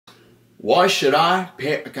Why should I,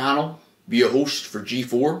 Pat McConnell, be a host for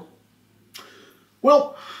G4?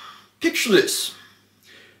 Well, picture this.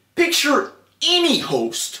 Picture any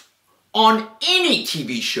host on any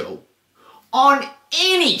TV show, on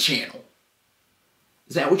any channel.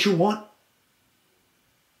 Is that what you want?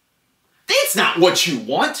 That's not what you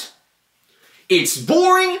want. It's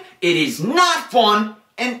boring, it is not fun,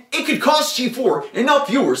 and it could cost G4 enough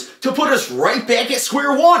viewers to put us right back at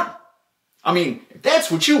square one. I mean, if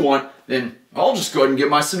that's what you want, then I'll just go ahead and get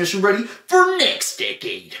my submission ready for next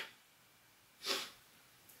decade.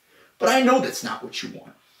 But I know that's not what you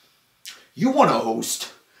want. You want a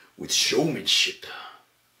host with showmanship,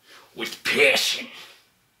 with passion,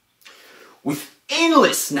 with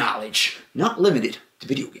endless knowledge, not limited to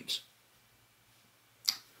video games.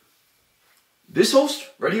 This host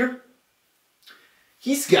right here,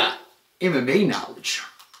 he's got MMA knowledge,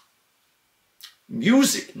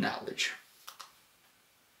 music knowledge,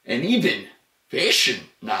 and even fashion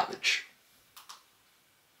knowledge.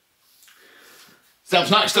 Sounds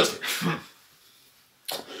nice, doesn't it?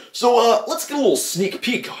 So let's get a little sneak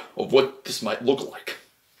peek of what this might look like.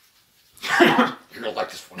 You're gonna like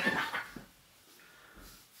this one.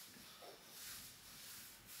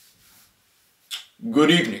 Good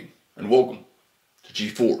evening and welcome to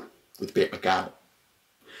G4 with Pat McConnell.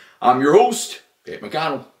 I'm your host, Pat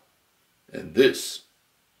McConnell, and this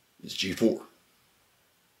is G4.